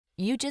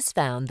You just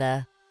found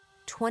the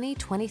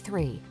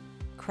 2023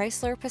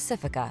 Chrysler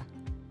Pacifica.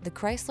 The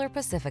Chrysler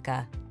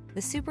Pacifica,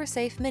 the super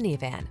safe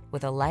minivan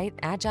with a light,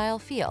 agile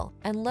feel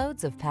and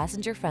loads of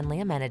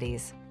passenger-friendly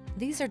amenities.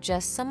 These are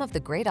just some of the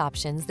great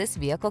options this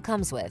vehicle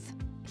comes with: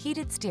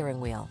 heated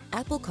steering wheel,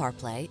 Apple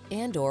CarPlay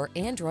and/or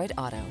Android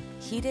Auto,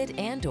 heated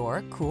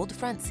and/or cooled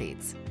front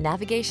seats,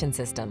 navigation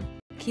system,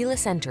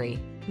 keyless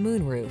entry,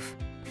 moonroof,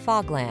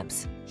 fog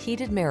lamps,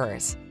 heated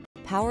mirrors,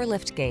 power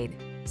liftgate,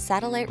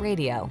 satellite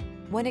radio.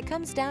 When it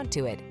comes down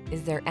to it,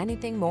 is there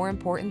anything more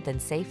important than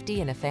safety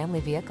in a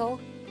family vehicle?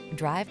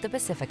 Drive the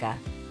Pacifica.